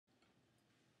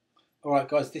Alright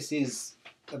guys, this is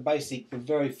the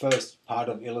very first part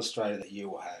of Illustrator that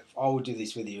you will have. I will do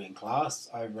this with you in class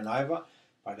over and over,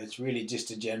 but it's really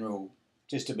just a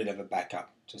bit of a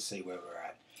backup to see where we're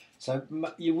at. So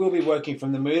you will be working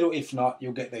from the Moodle. If not,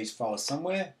 you'll get these files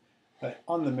somewhere. But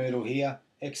on the Moodle here,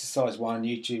 Exercise 1,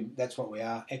 YouTube, that's what we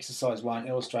are. Exercise 1,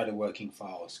 Illustrator Working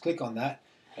Files. Click on that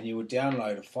and you will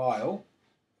download a file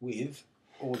with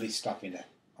all this stuff in it.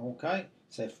 Okay,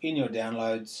 so in your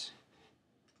downloads,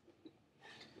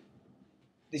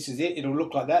 this is it. It'll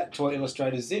look like that. Toy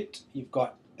Illustrator zipped. You've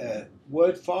got a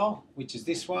Word file, which is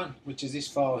this one, which is this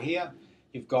file here.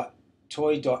 You've got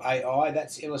toy.ai.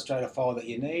 That's the Illustrator file that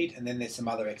you need. And then there's some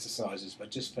other exercises,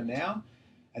 but just for now.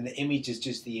 And the image is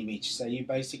just the image. So you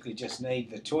basically just need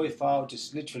the toy file.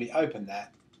 Just literally open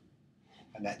that.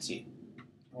 And that's it.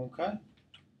 Okay.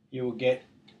 You will get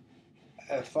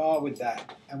a file with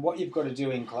that. And what you've got to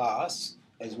do in class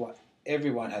is what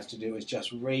everyone has to do is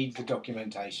just read the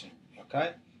documentation.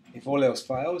 Okay? If all else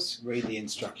fails, read the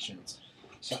instructions.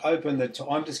 So open the,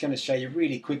 I'm just going to show you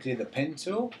really quickly the pen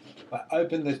tool, but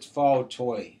open the file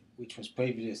toy, which was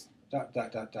previous,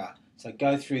 So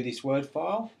go through this Word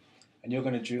file, and you're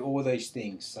going to do all these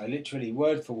things. So literally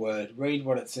word for word, read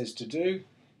what it says to do.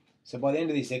 So by the end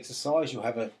of this exercise, you'll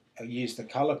have use the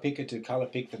colour picker to colour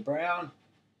pick the brown,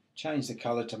 change the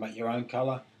colour to make your own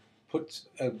colour, put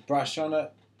a brush on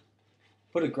it,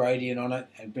 put a gradient on it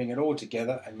and bring it all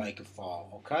together and make a file,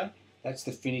 okay? That's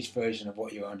the finished version of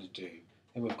what you want to do.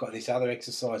 And we've got this other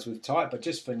exercise with type, but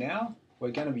just for now,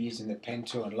 we're going to be using the pen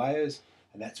tool and layers,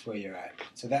 and that's where you're at.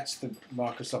 So that's the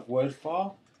Microsoft Word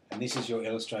file, and this is your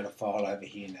Illustrator file over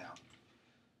here now.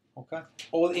 Okay?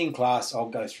 All in class, I'll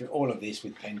go through all of this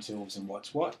with pen tools and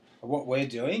what's what. But what we're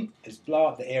doing is blow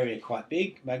up the area quite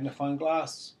big, magnifying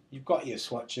glass. You've got your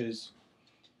swatches,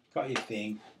 got your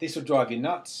thing. This will drive you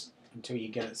nuts until you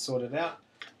get it sorted out.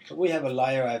 But we have a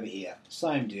layer over here,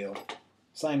 same deal,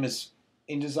 same as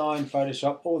InDesign,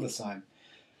 Photoshop, all the same.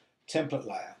 Template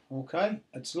layer, okay?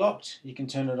 It's locked, you can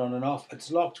turn it on and off. It's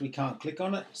locked, we can't click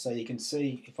on it, so you can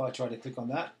see if I try to click on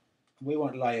that, we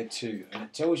want layer 2, and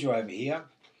it tells you over here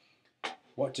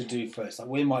what to do first. Like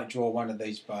we might draw one of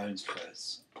these bones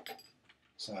first.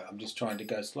 So I'm just trying to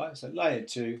go slow. So layer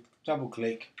 2, double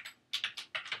click,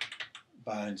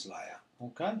 bones layer.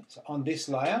 Okay, so on this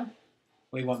layer,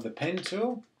 we want the pen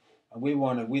tool, and we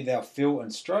want it with our fill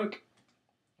and stroke.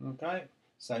 Okay,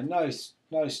 so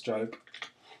no stroke.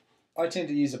 I tend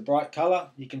to use a bright colour.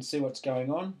 You can see what's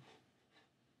going on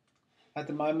at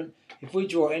the moment. If we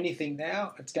draw anything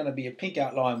now, it's going to be a pink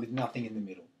outline with nothing in the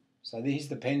middle. So here's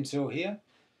the pen tool here.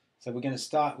 So we're going to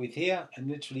start with here and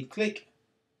literally click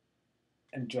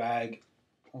and drag.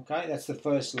 Okay, that's the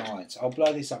first line. So I'll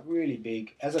blow this up really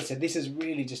big. As I said, this is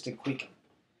really just a quick.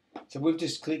 So we've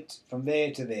just clicked from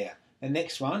there to there. The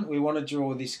next one, we want to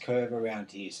draw this curve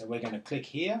around here. So we're going to click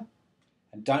here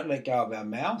and don't let go of our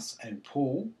mouse and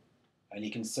pull. And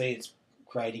you can see it's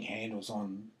creating handles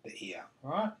on the ear,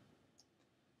 all right?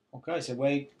 Okay, so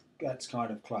that's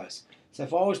kind of close. So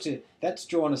if I was to, that's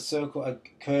drawn a circle, a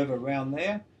curve around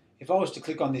there. If I was to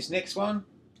click on this next one,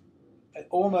 it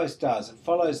almost does. It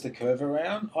follows the curve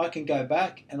around. I can go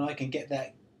back and I can get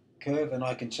that curve and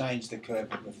I can change the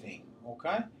curve of the thing.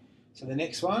 Okay? So the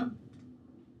next one,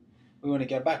 we want to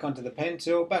go back onto the pen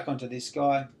tool, back onto this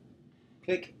guy,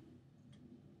 click,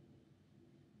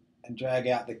 and drag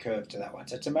out the curve to that one.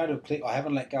 So it's a matter of click. I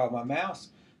haven't let go of my mouse.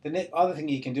 The other thing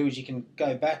you can do is you can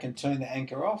go back and turn the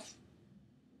anchor off.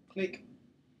 Click.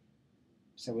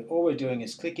 So all we're doing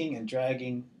is clicking and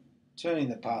dragging, turning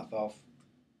the path off,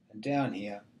 and down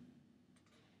here,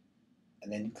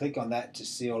 and then click on that to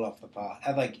seal off the path.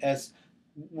 As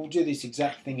we'll do this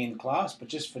exact thing in class, but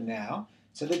just for now.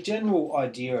 So the general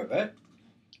idea of it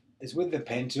is with the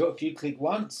pen tool, if you click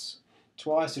once,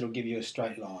 twice, it'll give you a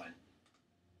straight line.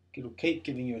 It'll keep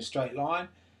giving you a straight line,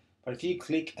 but if you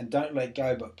click and don't let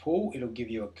go but pull, it'll give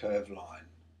you a curved line.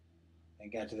 Then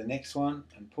go to the next one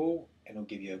and pull, and it'll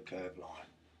give you a curved line.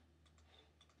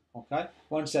 Okay,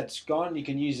 once that's gone, you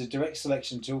can use the direct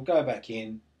selection tool, go back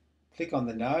in, click on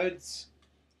the nodes,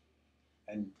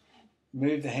 and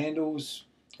move the handles,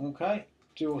 okay,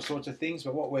 do all sorts of things,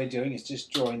 but what we're doing is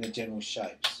just drawing the general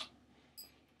shapes.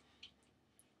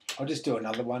 I'll just do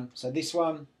another one. So this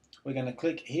one, we're going to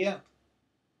click here.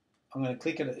 I'm going to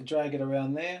click it, drag it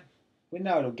around there. We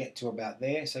know it'll get to about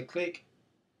there, so click.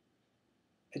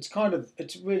 It's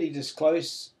really just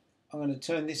close. I'm going to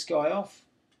turn this guy off.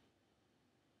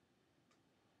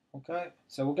 Okay,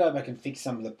 so we'll go back and fix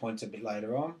some of the points a bit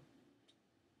later on.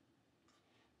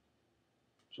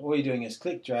 So all you're doing is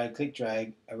click,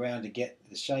 drag around to get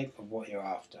the shape of what you're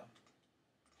after.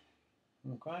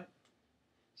 Okay,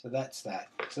 So that's that.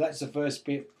 So that's the first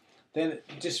bit. Then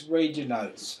just read your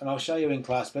notes, and I'll show you in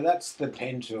class, but that's the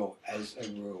pen tool as a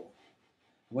rule.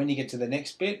 When you get to the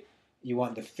next bit, you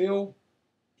want the fill,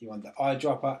 you want the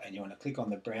eyedropper, and you want to click on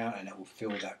the brown, and it will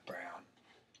fill that brown.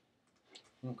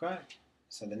 Okay,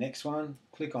 so the next one,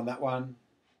 click on that one,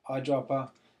 eyedropper,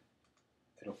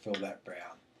 it'll fill that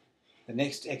brown. The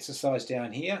next exercise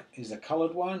down here is a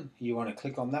coloured one. You want to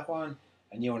click on that one,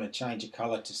 and you want to change a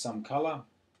colour to some colour.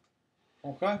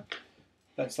 Okay,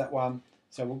 that's that one.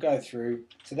 So we'll go through.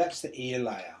 So that's the ear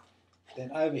layer.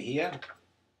 Then over here,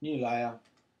 new layer,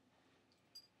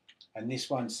 and this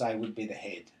one, say, would be the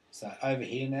head. So over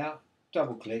here now,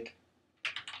 double click.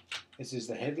 This is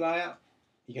the head layer.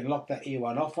 You can lock that ear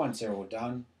one off once they're all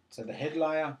done. So the head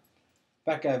layer,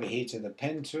 back over here to the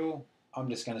pen tool. I'm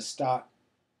just going to start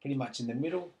pretty much in the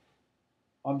middle.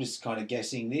 I'm just kind of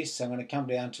guessing this. So I'm going to come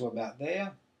down to about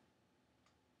there.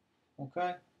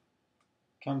 Okay,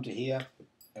 come to here.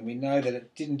 And we know that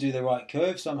it didn't do the right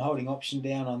curve, so I'm holding Option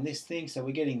down on this thing, so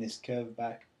we're getting this curve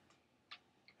back.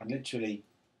 And literally,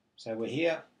 so we're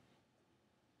here.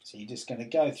 So you're just going to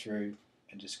go through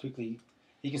and just quickly,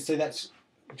 you can see that's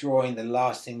drawing the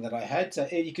last thing that I had. So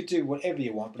you could do whatever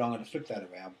you want, but I'm going to flip that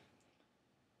around.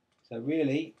 So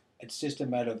really, it's just a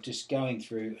matter of just going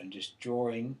through and just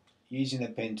drawing using the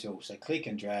pen tool. So click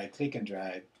and drag, click and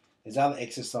drag. There's other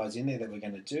exercise in there that we're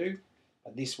going to do.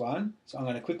 But this one, so I'm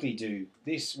going to quickly do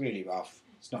this really rough.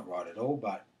 It's not right at all,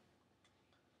 but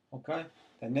okay.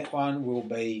 Then that one will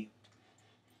be,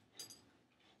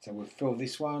 so we'll fill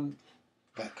this one,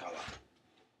 that colour.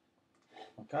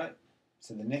 Okay,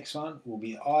 so the next one will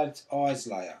be eyes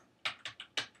layer.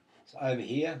 So over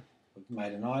here, we've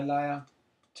made an eye layer.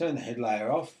 Turn the head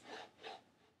layer off.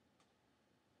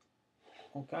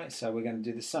 Okay, so we're going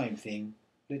to do the same thing.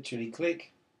 Literally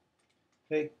click,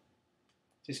 click.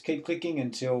 Just keep clicking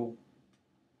until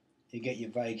you get your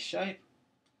vague shape.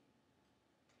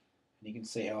 And you can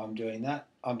see how I'm doing that.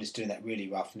 I'm just doing that really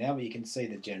rough now, but you can see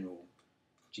the general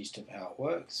gist of how it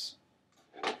works.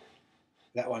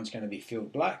 That one's going to be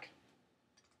filled black.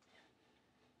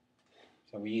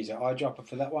 So we use our eyedropper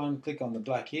for that one. Click on the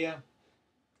black here.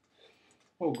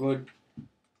 All good. You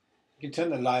can turn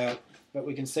the layer, but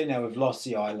we can see now we've lost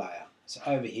the eye layer. So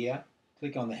over here,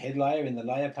 click on the head layer in the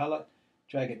layer palette.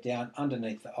 Drag it down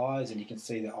underneath the eyes, and you can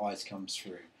see the eyes comes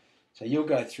through. So you'll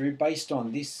go through based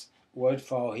on this word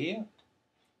file here.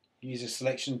 Use a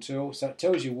selection tool, so it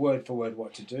tells you word for word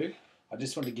what to do. I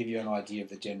just want to give you an idea of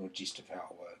the general gist of how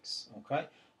it works. Okay,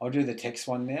 I'll do the text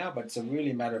one now, but it's a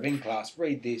really matter of in class.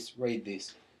 Read this,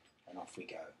 and off we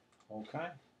go. Okay.